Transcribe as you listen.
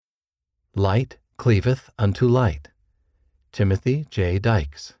Light cleaveth unto light. Timothy J.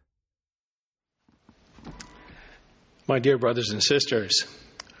 Dykes. My dear brothers and sisters,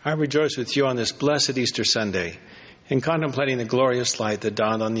 I rejoice with you on this blessed Easter Sunday in contemplating the glorious light that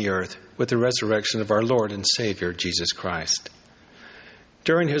dawned on the earth with the resurrection of our Lord and Savior, Jesus Christ.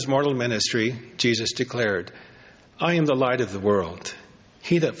 During his mortal ministry, Jesus declared, I am the light of the world.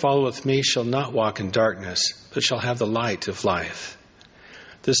 He that followeth me shall not walk in darkness, but shall have the light of life.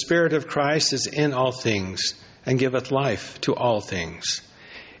 The Spirit of Christ is in all things, and giveth life to all things.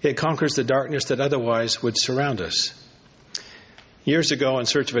 It conquers the darkness that otherwise would surround us. Years ago, in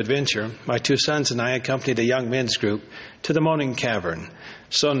search of adventure, my two sons and I accompanied a young men's group to the Moaning Cavern,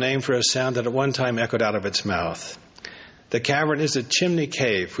 so named for a sound that at one time echoed out of its mouth. The cavern is a chimney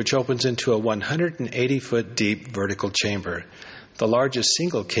cave which opens into a 180-foot deep vertical chamber, the largest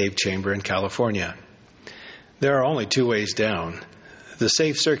single cave chamber in California. There are only two ways down: the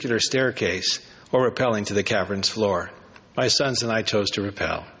safe circular staircase or rappelling to the cavern's floor. My sons and I chose to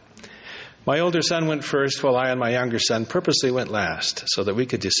rappel. My older son went first, while I and my younger son purposely went last, so that we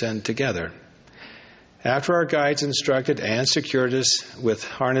could descend together. After our guides instructed and secured us with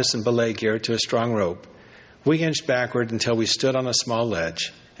harness and belay gear to a strong rope, we inched backward until we stood on a small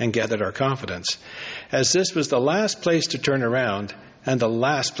ledge and gathered our confidence, as this was the last place to turn around and the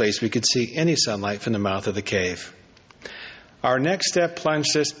last place we could see any sunlight from the mouth of the cave. Our next step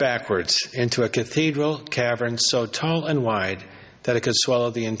plunged us backwards into a cathedral cavern so tall and wide that it could swallow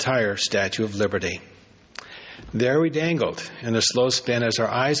the entire Statue of Liberty. There we dangled in a slow spin as our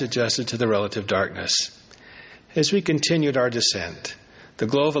eyes adjusted to the relative darkness. As we continued our descent, the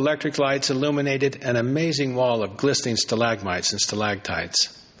glow of electric lights illuminated an amazing wall of glistening stalagmites and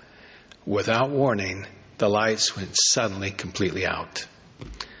stalactites. Without warning, the lights went suddenly completely out.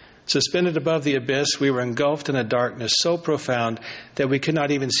 Suspended above the abyss, we were engulfed in a darkness so profound that we could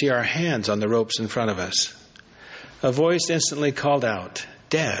not even see our hands on the ropes in front of us. A voice instantly called out,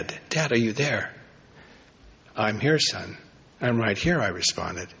 Dad, are you there? I'm here, son. I'm right here, I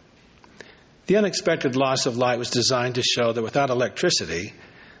responded. The unexpected loss of light was designed to show that without electricity,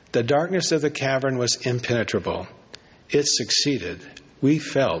 the darkness of the cavern was impenetrable. It succeeded. We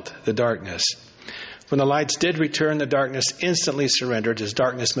felt the darkness. When the lights did return, the darkness instantly surrendered, as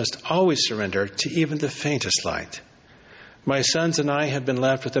darkness must always surrender to even the faintest light. My sons and I have been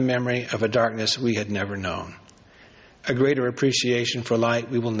left with the memory of a darkness we had never known, a greater appreciation for light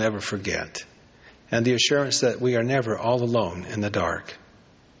we will never forget, and the assurance that we are never all alone in the dark.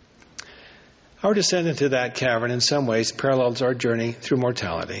 Our descent into that cavern in some ways parallels our journey through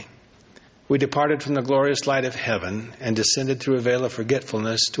mortality. We departed from the glorious light of heaven and descended through a veil of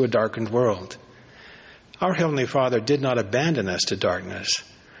forgetfulness to a darkened world. Our Heavenly Father did not abandon us to darkness,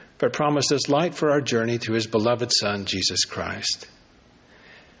 but promised us light for our journey through His beloved Son, Jesus Christ.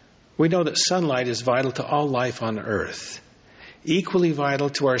 We know that sunlight is vital to all life on earth. Equally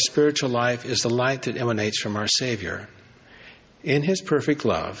vital to our spiritual life is the light that emanates from our Savior. In His perfect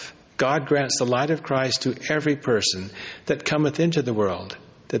love, God grants the light of Christ to every person that cometh into the world,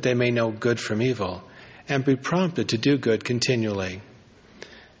 that they may know good from evil, and be prompted to do good continually.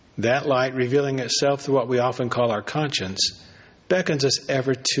 That light, revealing itself through what we often call our conscience, beckons us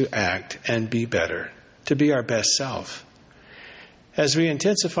ever to act and be better, to be our best self. As we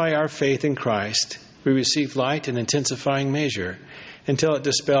intensify our faith in Christ, we receive light in intensifying measure until it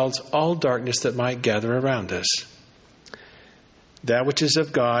dispels all darkness that might gather around us. That which is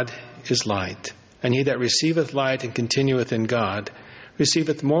of God is light, and he that receiveth light and continueth in God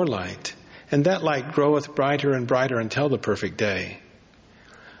receiveth more light, and that light groweth brighter and brighter until the perfect day.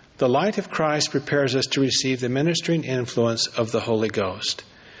 The light of Christ prepares us to receive the ministering influence of the Holy Ghost,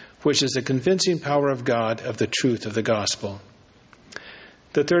 which is the convincing power of God of the truth of the gospel.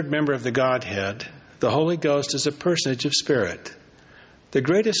 The third member of the Godhead, the Holy Ghost, is a personage of spirit. The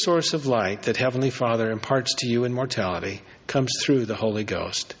greatest source of light that Heavenly Father imparts to you in mortality comes through the Holy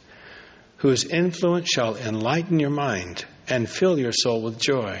Ghost, whose influence shall enlighten your mind and fill your soul with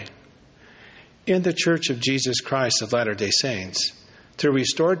joy. In the Church of Jesus Christ of Latter-day Saints, through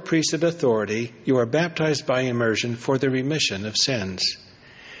restored priesthood authority, you are baptized by immersion for the remission of sins.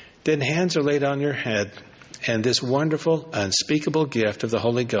 Then hands are laid on your head, and this wonderful, unspeakable gift of the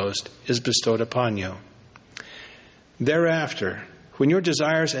Holy Ghost is bestowed upon you. Thereafter, when your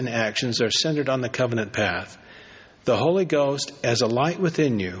desires and actions are centered on the covenant path, the Holy Ghost, as a light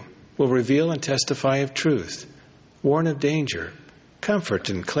within you, will reveal and testify of truth, warn of danger, comfort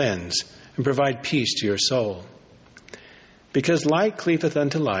and cleanse, and provide peace to your soul. Because light cleaveth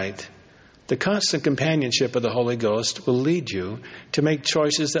unto light, the constant companionship of the Holy Ghost will lead you to make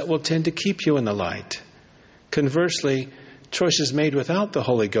choices that will tend to keep you in the light. Conversely, Choices made without the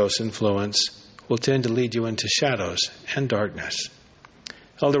Holy Ghost influence will tend to lead you into shadows and darkness.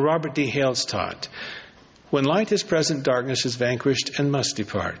 Elder Robert D. Hales taught, "When light is present, darkness is vanquished and must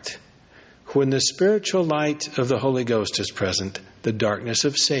depart. When the spiritual light of the Holy Ghost is present, the darkness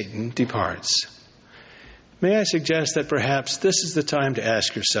of Satan departs." May I suggest that perhaps this is the time to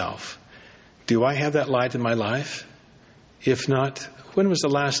ask yourself, do I have that light in my life? If not, when was the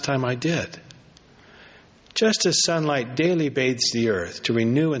last time I did? Just as sunlight daily bathes the earth to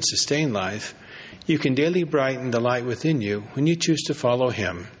renew and sustain life, you can daily brighten the light within you when you choose to follow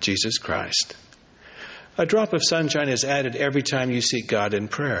Him, Jesus Christ. A drop of sunshine is added every time you seek God in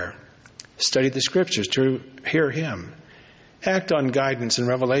prayer. Study the Scriptures to hear Him. Act on guidance and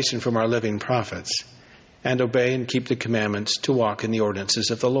revelation from our living prophets. And obey and keep the commandments to walk in the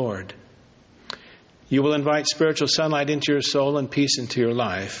ordinances of the Lord. You will invite spiritual sunlight into your soul and peace into your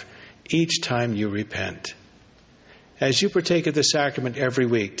life each time you repent. As you partake of the sacrament every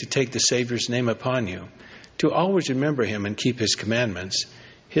week to take the Savior's name upon you, to always remember Him and keep His commandments,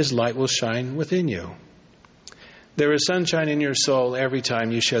 His light will shine within you. There is sunshine in your soul every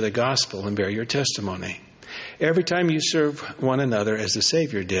time you share the gospel and bear your testimony. Every time you serve one another as the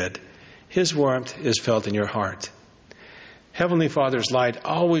Savior did, His warmth is felt in your heart. Heavenly Father's light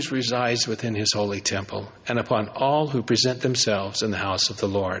always resides within His holy temple and upon all who present themselves in the house of the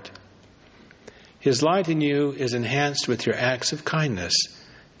Lord. His light in you is enhanced with your acts of kindness,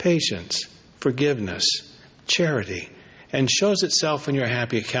 patience, forgiveness, charity, and shows itself in your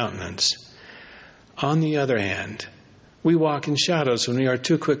happy countenance. On the other hand, we walk in shadows when we are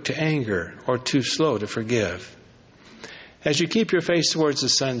too quick to anger or too slow to forgive. As you keep your face towards the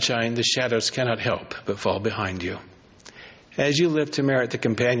sunshine, the shadows cannot help but fall behind you. As you live to merit the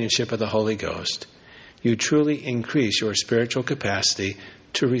companionship of the Holy Ghost, you truly increase your spiritual capacity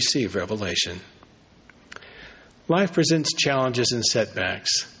to receive revelation. Life presents challenges and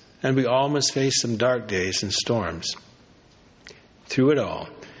setbacks, and we all must face some dark days and storms. Through it all,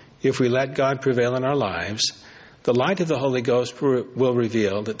 if we let God prevail in our lives, the light of the Holy Ghost will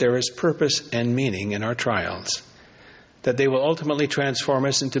reveal that there is purpose and meaning in our trials, that they will ultimately transform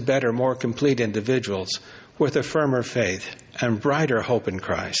us into better, more complete individuals with a firmer faith and brighter hope in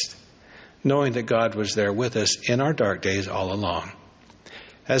Christ, knowing that God was there with us in our dark days all along.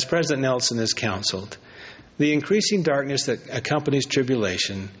 As President Nelson has counseled, the increasing darkness that accompanies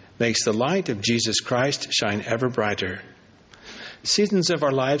tribulation makes the light of Jesus Christ shine ever brighter. Seasons of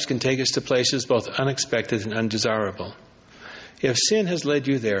our lives can take us to places both unexpected and undesirable. If sin has led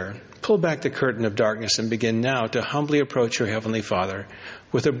you there, pull back the curtain of darkness and begin now to humbly approach your Heavenly Father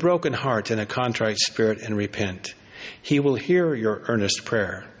with a broken heart and a contrite spirit and repent. He will hear your earnest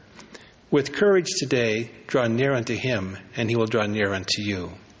prayer. With courage today, draw near unto Him, and He will draw near unto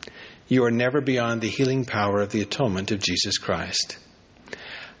you. You are never beyond the healing power of the atonement of Jesus Christ.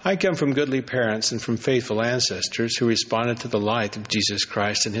 I come from goodly parents and from faithful ancestors who responded to the light of Jesus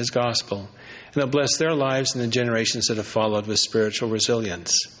Christ and His gospel, and have blessed their lives and the generations that have followed with spiritual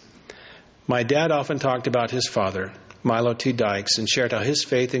resilience. My dad often talked about his father, Milo T. Dykes, and shared how his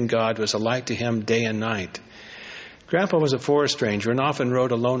faith in God was a light to him day and night. Grandpa was a forest ranger and often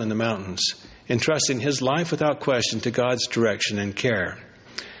rode alone in the mountains, entrusting his life without question to God's direction and care.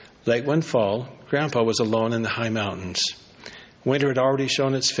 Late one fall, Grandpa was alone in the high mountains. Winter had already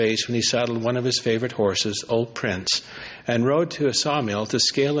shown its face when he saddled one of his favorite horses, Old Prince, and rode to a sawmill to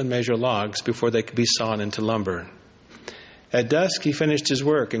scale and measure logs before they could be sawn into lumber. At dusk, he finished his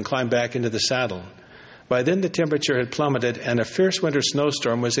work and climbed back into the saddle. By then, the temperature had plummeted, and a fierce winter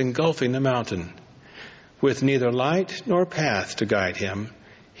snowstorm was engulfing the mountain. With neither light nor path to guide him,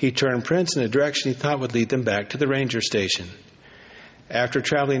 he turned Prince in a direction he thought would lead them back to the ranger station. After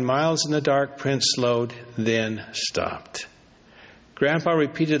traveling miles in the dark, Prince slowed, then stopped. Grandpa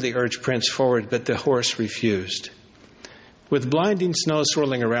repeatedly urged Prince forward, but the horse refused. With blinding snow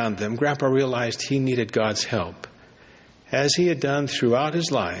swirling around them, Grandpa realized he needed God's help. As he had done throughout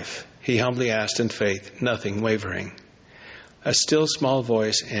his life, he humbly asked in faith, nothing wavering. A still small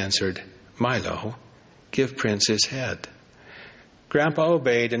voice answered, "Milo, give Prince his head." Grandpa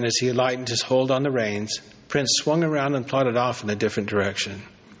obeyed, and as he lightened his hold on the reins, Prince swung around and plodded off in a different direction.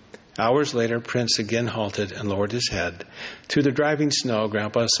 Hours later, Prince again halted and lowered his head. Through the driving snow,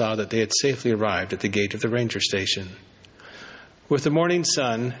 Grandpa saw that they had safely arrived at the gate of the ranger station. With the morning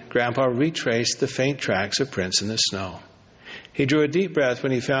sun, Grandpa retraced the faint tracks of Prince in the snow. He drew a deep breath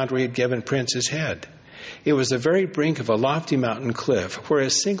when he found where he had given Prince his head. It was the very brink of a lofty mountain cliff where a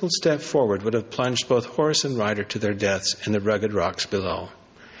single step forward would have plunged both horse and rider to their deaths in the rugged rocks below.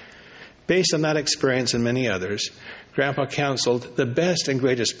 Based on that experience and many others, Grandpa counseled, the best and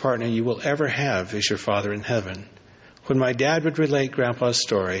greatest partner you will ever have is your Father in heaven. When my dad would relate Grandpa's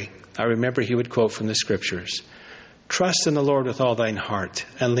story, I remember he would quote from the Scriptures, "Trust in the Lord with all thine heart,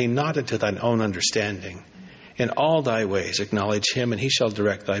 and lean not into thine own understanding. In all thy ways acknowledge him, and he shall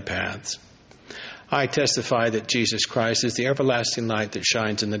direct thy paths." I testify that Jesus Christ is the everlasting light that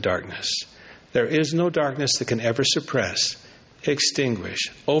shines in the darkness. There is no darkness that can ever suppress, extinguish,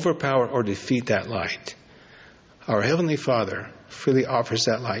 overpower, or defeat that light. Our Heavenly Father freely offers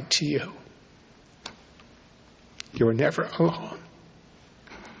that light to you. You are never alone.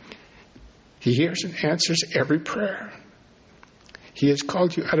 He hears and answers every prayer. He has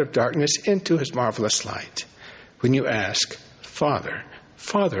called you out of darkness into his marvelous light. When you ask, "Father,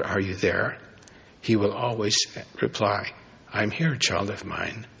 Father, are you there?" he will always reply, "I'm here, child of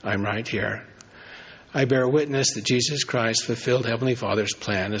mine. I'm right here." I bear witness that Jesus Christ fulfilled Heavenly Father's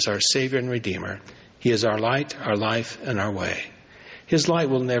plan as our Savior and Redeemer. He is our light, our life, and our way. His light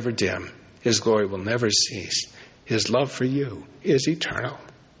will never dim. His glory will never cease. His love for you is eternal.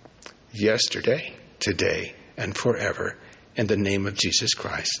 Yesterday, today, and forever. In the name of Jesus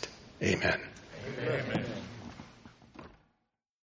Christ. Amen. Amen.